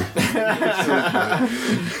sorry,"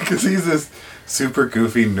 because he's this super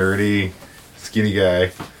goofy, nerdy, skinny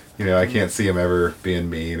guy. I can't see him ever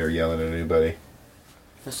being mean or yelling at anybody.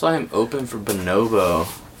 I saw him open for Bonobo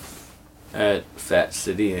at Fat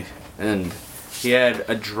City, and he had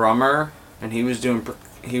a drummer, and he was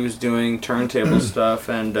doing turntable stuff,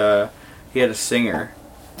 and he had a singer,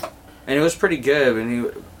 and it was pretty good.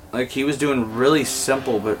 And he was doing really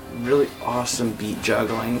simple but really awesome beat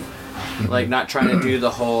juggling, like not trying to do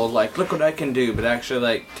the whole like look what I can do, but actually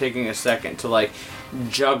like taking a second to like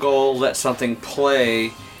juggle, let something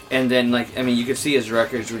play. And then, you could see his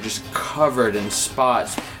records were just covered in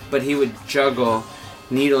spots, but he would juggle,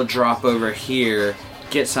 needle drop over here,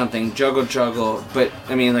 get something, juggle, but,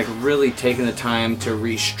 really taking the time to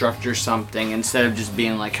restructure something instead of just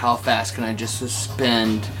being like, how fast can I just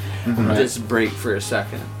suspend this break for a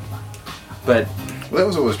second? But... Well, that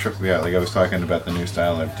was what was tripping me out. Like, I was talking about the new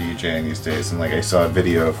style of DJing these days, and I saw a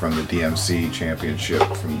video from the DMC championship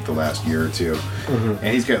from the last year or two,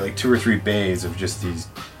 and he's got 2 or 3 bays of just these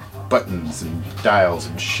buttons and dials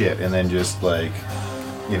and shit, and then just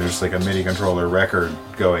just like a MIDI controller record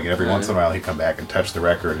going, and every once in a while he'd come back and touch the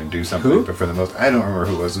record and do something. Who? But for the most, I don't remember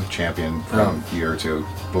who was the champion from the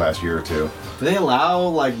last year or two. Do they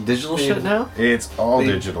allow digital shit now? It's all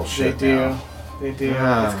digital shit now. They do.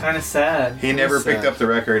 Yeah. It's kind of sad. He never picked up the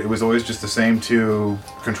record. It was always just the same 2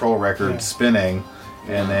 control records spinning,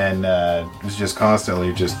 and then it was just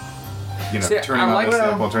constantly turning on this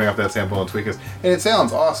sample, turning off that sample, and tweak it. And it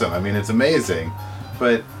sounds awesome. It's amazing,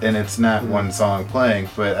 and it's not one song playing.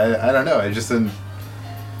 But I don't know. It doesn't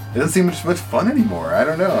seem much fun anymore. I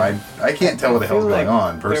don't know. I can't tell what the hell's going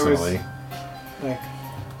on personally.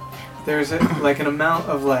 There's an amount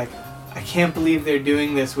of I can't believe they're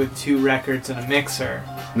doing this with 2 records and a mixer.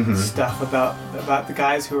 Stuff about the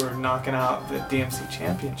guys who are knocking out the DMC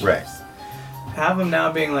championships. Right. Have them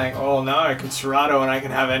now being like, oh, now I can Serato and I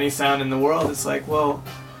can have any sound in the world. It's like, well,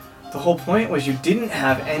 the whole point was you didn't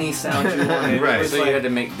have any sound you wanted. Right. It was So you had to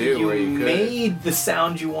make do where you could. made the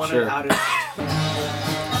sound you wanted Sure. out of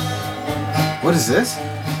What is this?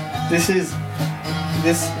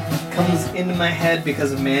 This comes into my head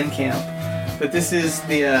because of Man Camp. But this is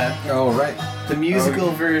the Oh, right.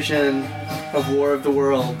 musical version of War of the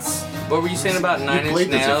Worlds. What were you saying about Nine Inch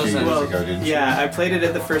played this a Nails? few And years ago, didn't you? Yeah, I played it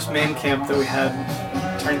at the first Man Camp that we had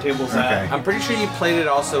turntables at. Okay. I'm pretty sure you played it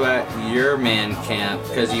also at your man camp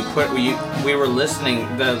because we were listening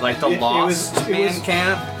the Lost it Man was-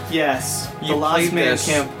 Camp. Yes, You the Lost played Man this.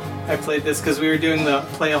 Camp. I played this because we were doing the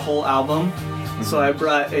play a whole album. So I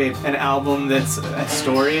brought an album that's a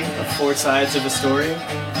story, of 4 sides of a story.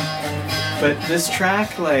 But this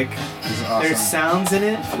track, like, This is awesome. there's sounds in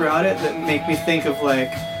it throughout it that make me think of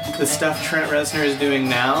like the stuff Trent Reznor is doing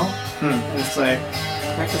now. And it's like,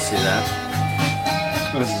 I can see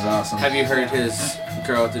that. This is awesome. Have you heard his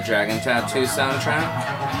Girl with the Dragon Tattoo soundtrack?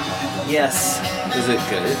 yes, Is it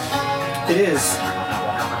good? it is.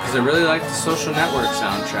 Because I really like the Social Network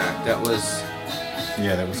soundtrack.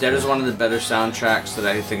 Yeah, that was. That is one of the better soundtracks that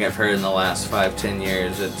I think I've heard in the last 5-10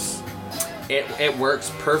 years. It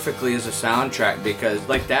works perfectly as a soundtrack because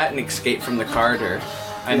like that and Escape from the Carter,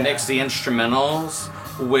 I Yeah. mixed the instrumentals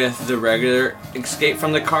with the regular Escape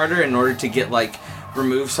from the Carter in order to get like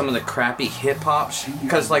remove some of the crappy hip hop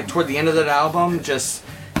because like toward the end of that album just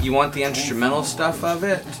you want the instrumental stuff of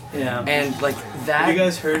it Yeah. and like that. Have you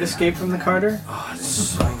guys heard Escape from the Carter? Oh, it's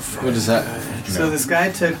so fun. What is that? So this guy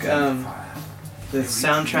took the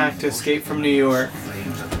soundtrack to Escape from New York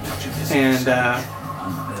and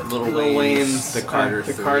Little Lil Wayne's the Carter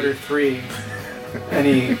the 3. Carter 3, and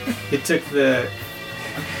he took the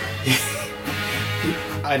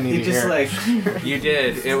I need he to just hear it. like You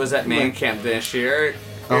did. It was at Man Camp this year.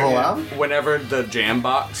 The whole album? Whenever the jam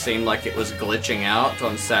box seemed like it was glitching out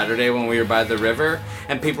on Saturday when we were by the river,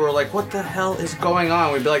 and people were like, "What the hell is going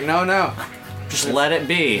on?" We'd be like, "No, just let it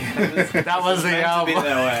be." That was the meant to be album.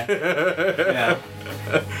 that way.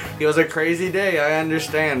 Yeah. It was a crazy day. I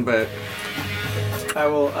understand, but I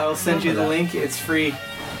will send you the link. It's free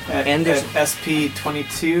at, And at there's-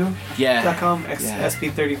 sp22.com, yeah.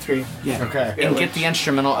 sp33. Yeah. Okay. And get the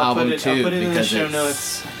instrumental I'll album put it, too I'll put it in the because show it's-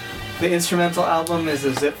 notes. The instrumental album is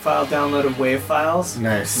a zip file download of WAV files,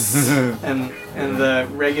 Nice. and the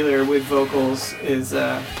regular with vocals is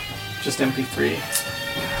just MP3.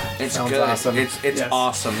 It's Sounds good. awesome. It's Yes.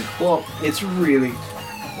 awesome. Well, It's really,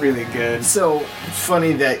 really good. so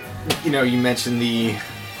funny that you mentioned the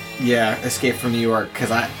Escape from New York because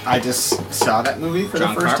I just saw that movie for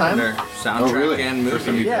John the first Carpenter time. soundtrack Oh, really? and First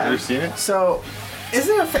time movie. you've Yeah. ever seen it? So,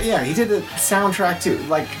 isn't it? He did the soundtrack too.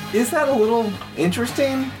 Like, is that a little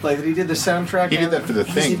interesting? Like that he did the soundtrack. He did and- that for the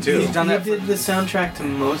thing too. he's done He that for did the soundtrack to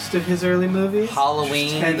most of his early movies.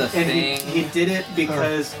 Halloween, And The Thing. he did it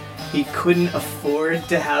because he couldn't afford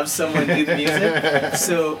to have someone do the music.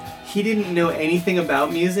 So he didn't know anything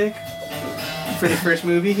about music for the first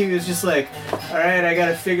movie. He was just like, all right, I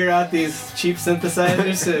gotta figure out these cheap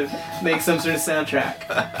synthesizers to make some sort of soundtrack.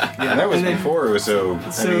 Yeah, that was And then- before it was not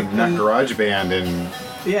and- GarageBand and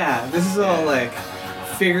Yeah, this is all like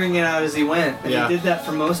figuring it out as he went. And Yeah. he did that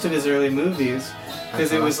for most of his early movies. Because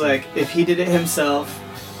That's it was awesome. like, if he did it himself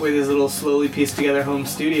with his little slowly pieced together home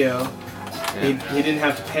studio, he didn't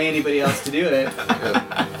have to pay anybody else to do it.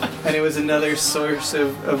 And it was another source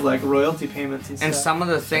of like royalty payments and stuff. And some of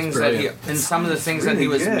the things that brilliant. really he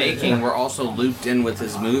was good. making were also looped in with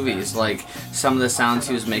his movies. Like some of the sounds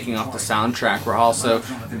he was making off the soundtrack were also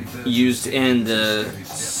used in the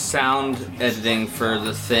sound editing for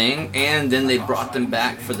The Thing, and then they brought them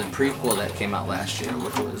back for the prequel that came out last year,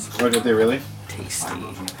 which was oh, did they really? tasty.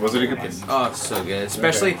 Was it a good? Oh, it's so good.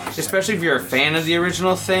 Especially if you're a fan of the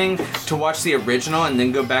original Thing, to watch the original and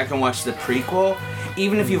then go back and watch the prequel.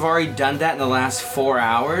 Even if you've already done that in the last 4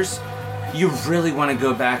 hours, you really want to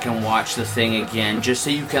go back and watch The Thing again, just so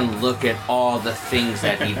you can look at all the things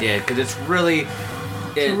that he did, because it's really,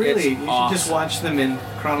 So really, it's you should awesome. just watch them in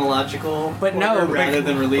chronological But no, order rather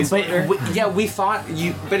than release But order. we thought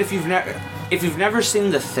you. But if you've never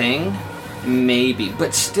seen The Thing, maybe.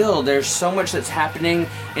 But still, there's so much that's happening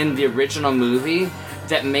in the original movie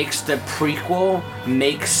that makes the prequel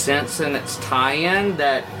make sense in its tie-in.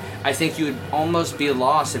 That I think you would almost be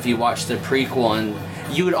lost if you watched the prequel,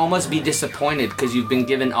 and you would almost be disappointed because you've been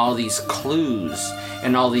given all these clues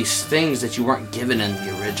and all these things that you weren't given in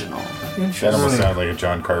the original. That almost sounded like a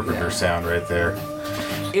John Carpenter sound right there.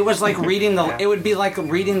 It was like reading the. It would be like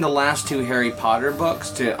reading the last 2 Harry Potter books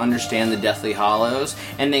to understand the Deathly Hallows,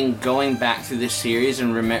 and then going back through this series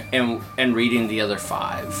and and reading the other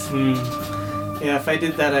 5. Yeah, if I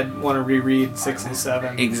did that, I'd want to reread 6 and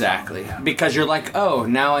 7. Exactly, because you're like, oh,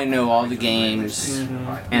 now I know all the games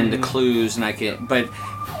and the clues, and I can. But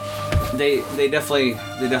they definitely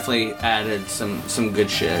added some good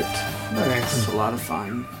shit. Nice. It's a lot of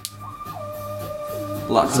fun.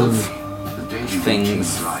 Lots of The daily things.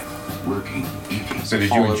 routine life, working, eating. So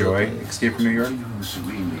did All you over enjoy the place. Escape from New York?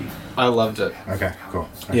 Serenely. I loved it. Okay, cool.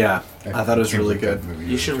 Yeah, I thought it was Seems really like a good. movie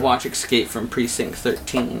You should enjoy. watch Escape from Precinct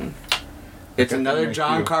 13. It's Got that another in my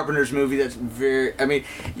John queue. Carpenter's movie that's very. I mean,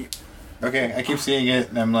 Okay, I keep seeing it,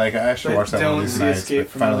 and I'm like, I should But watch that one don't of these see nights. Escape But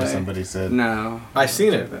from finally, LA. somebody said, no. I've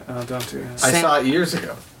seen it. Oh, don't do that. I Same- saw it years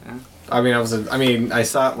ago. Yeah. I mean, I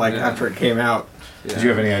saw it like Yeah. after it came out. Did you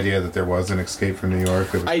have any idea that there was an Escape from New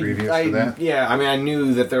York that was previous to that? Yeah, I mean, I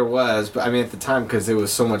knew that there was, but I mean, at the time, because it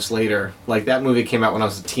was so much later. Like, that movie came out when I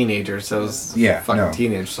was a teenager, so I was Yeah, fucking no.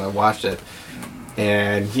 teenage, so I watched it.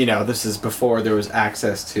 And, this is before there was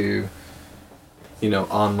access to,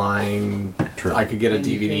 online. True. I could get a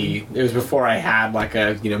DVD. It was before I had, like,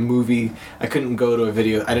 a, movie. I couldn't go to a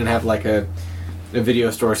video. I didn't have, like, a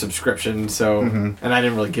video store subscription, so. And I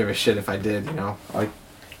didn't really give a shit if I did, Like,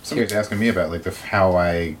 Somebody's asking me about like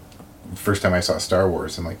first time I saw Star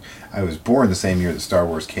Wars. I'm like, I was born the same year that Star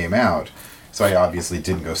Wars came out, so I obviously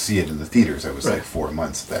didn't go see it in the theaters. I was like Right. 4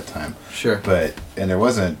 months at that time. Sure. And there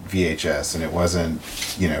wasn't VHS, and it wasn't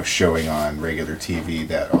showing on regular TV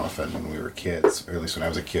that often when we were kids, or at least when I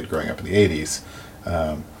was a kid growing up in the '80s.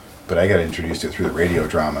 But I got introduced to it through the radio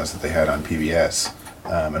dramas that they had on PBS,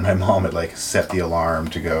 and my mom had like set the alarm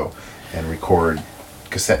to go and record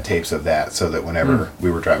cassette tapes of that, so that whenever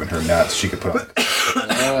we were driving her nuts, she could put on.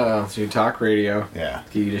 oh, so you talk radio. Yeah,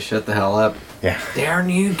 Get you to shut the hell up. yeah. They're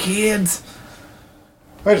new kids.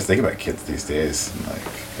 I just think about kids these days, like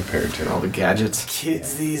compared to All the gadgets.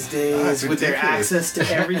 Kids these Oh, days it's with their ridiculous. access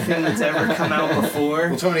to everything that's ever come out before.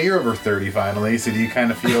 Well, Tony, you're over 30 finally, so do you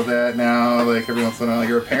kind of feel that now? Like every once in a while,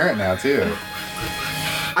 you're a parent now too.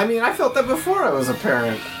 I mean, I felt that before I was a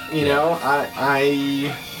parent.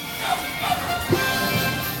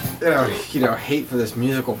 I hate for this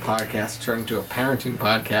musical podcast to turn into a parenting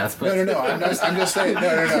podcast. But No. I'm just saying. No.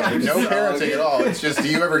 No parenting at all. It's just, do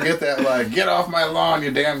you ever get that like, get off my lawn,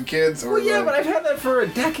 you damn kids? Or Well, yeah, like, but I've had that for a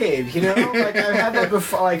decade. Like I've had that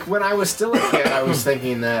before. Like when I was still a kid, I was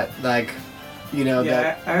thinking that, like, Yeah,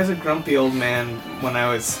 that I was a grumpy old man when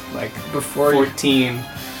I was like before you 14.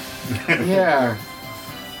 yeah.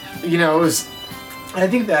 It was. I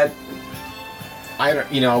think that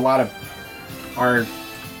a lot of our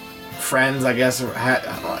friends, I guess,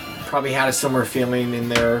 probably had a similar feeling in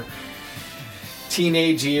their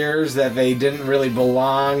teenage years that they didn't really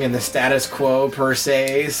belong in the status quo per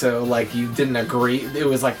se. So like you didn't agree. It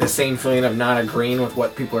was like the same feeling of not agreeing with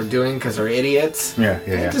what people are doing because they're idiots. Yeah.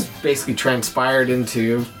 It just basically transpired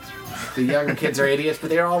into the younger kids are idiots, but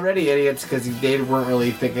they're already idiots because they weren't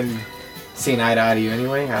really seeing eye to eye to you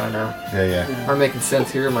anyway. I don't know. Yeah. Am I making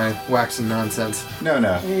sense here? Am I waxing nonsense? No.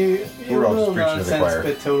 We're all just preaching to the choir.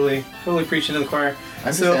 But totally preaching to the choir. I'm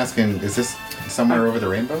just So- asking, is this somewhere over the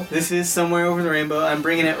rainbow? This is Somewhere Over the Rainbow. I'm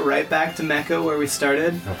bringing it right back to Meco where we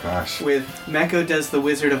started Oh gosh. with Meco Does the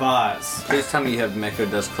Wizard of Oz. Please tell me you have Meco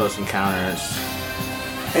Does Close Encounters.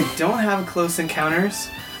 I don't have Close Encounters.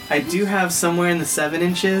 I do have Somewhere in the 7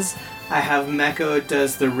 Inches. I have Meco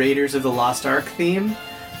Does the Raiders of the Lost Ark theme,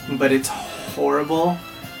 but it's horrible,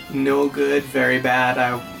 no good, very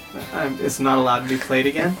bad. It's not allowed to be played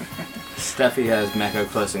again. Steffi has Meco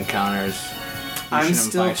Close Encounters. You I'm should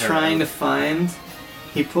still invite her trying to out. find.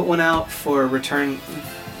 He put one out for Return of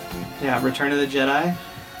the Jedi,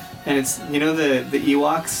 and it's the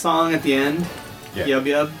Ewoks song at the end, Yeah. Yub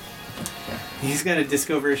Yub. He's got a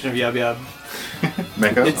disco version of Yub Yub.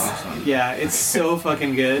 Meco? It's so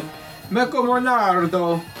fucking good. Meco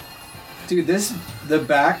Monardo. Dude, the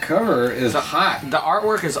back cover is hot. The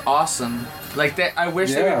artwork is awesome. Like that, I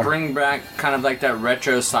wish they Yeah. would bring back kind of like that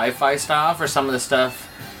retro sci-fi style for some of the stuff.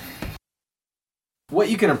 What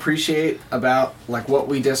you can appreciate about like what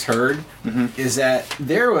we just heard is that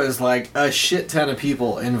there was like a shit ton of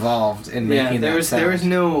people involved in making there that was sound. there was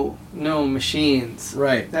no machines.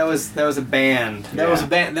 Right. That was a band. That was a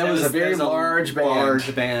band. That was a very large band.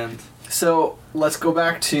 Large band. So let's go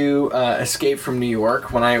back to Escape from New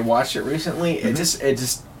York. When I watched it recently, it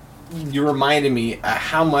just you reminded me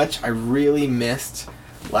how much I really missed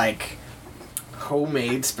like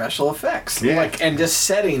homemade special effects, Yeah. like and just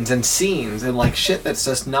settings and scenes and like shit that's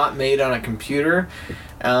just not made on a computer.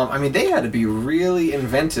 I mean, they had to be really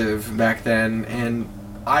inventive back then, and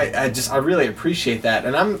I really appreciate that,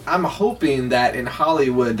 and I'm hoping that in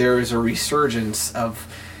Hollywood there is a resurgence of,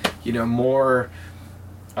 more.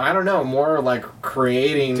 I don't know, more like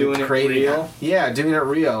creating Doing it real? Yeah, doing it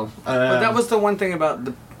real. But that was the one thing about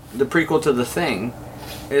the prequel to The Thing,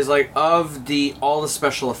 is like of all the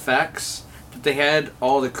special effects that they had,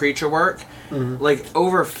 all the creature work, like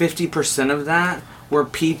over 50% of that were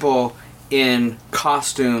people in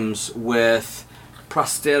costumes with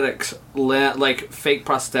prosthetics, like fake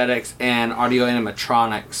prosthetics and audio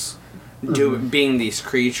animatronics, being these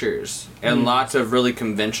creatures, and lots of really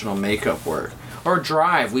conventional makeup work. Or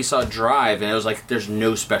Drive, we saw Drive, and it was like there's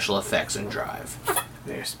no special effects in Drive.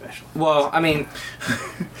 They're special. Well, I mean,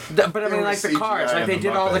 but I mean, were like the CGI cars, like in they the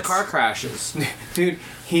did all the Muppets. car crashes. Dude,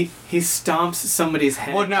 he stomps somebody's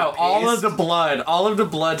head. Well, no, with all of paste. all of the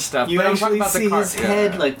blood stuff. You but I'm actually talking about see the car. his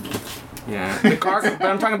head like. Yeah, the car. But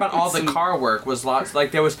I'm talking about all the car work was lots.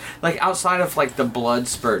 Like there was like outside of like the blood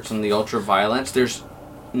spurts and the ultra violence, there's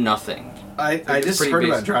nothing. I It's just pretty heard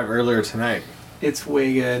about basic. Drive earlier tonight, It's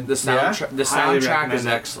way good. The soundtrack. The Highly soundtrack recommend is it.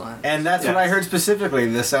 excellent. and that's what Yes. I heard specifically.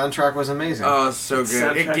 The soundtrack was amazing. Oh, it's so good.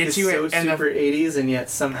 Soundtrack It gets is you so in, and super 80s and yet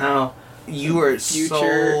somehow you are future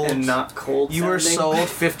sold, and not cold. You were sounding. sold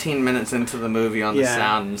 15 minutes into the movie on the Yeah.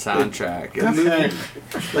 sound and soundtrack. The movie,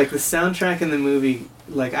 like the soundtrack in the movie,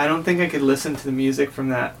 like I don't think I could listen to the music from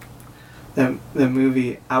the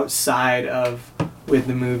movie outside of with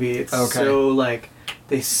the movie. It's Okay. so like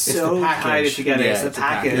they so the tied it package. together. Yeah, it's the it's a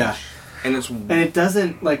package. yeah. And it's And it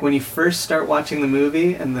doesn't, like when you first start watching the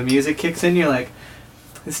movie and the music kicks in, you're like,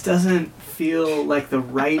 this doesn't feel like the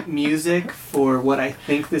right music for what I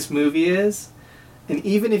think this movie is. And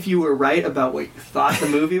even if you were right about what you thought the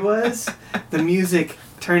movie was, the music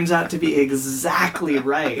turns out to be exactly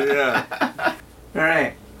right. yeah.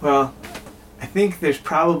 Alright, well, I think there's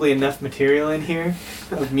probably enough material in here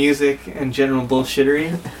of music and general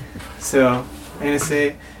bullshittery. So, I'm going to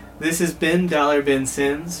say, this has been Dollar Bin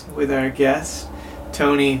Sins with our guests,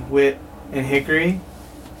 Tony, Whit, and Hickory,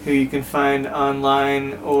 who you can find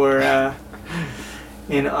online or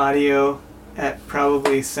in audio at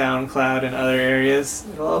probably SoundCloud and other areas.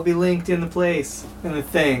 It'll all be linked in the place, in the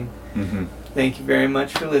thing. Mm-hmm. Thank you very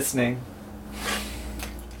much for listening.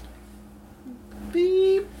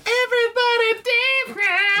 Beep. Everybody deep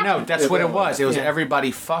now. No, that's what it was. It was Yeah.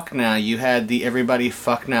 Everybody Fuck Now. You had the Everybody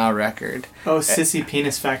Fuck Now record. Oh, Sissy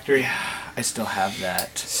Penis Factory. I still have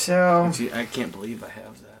that. So I can't believe I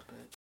have that.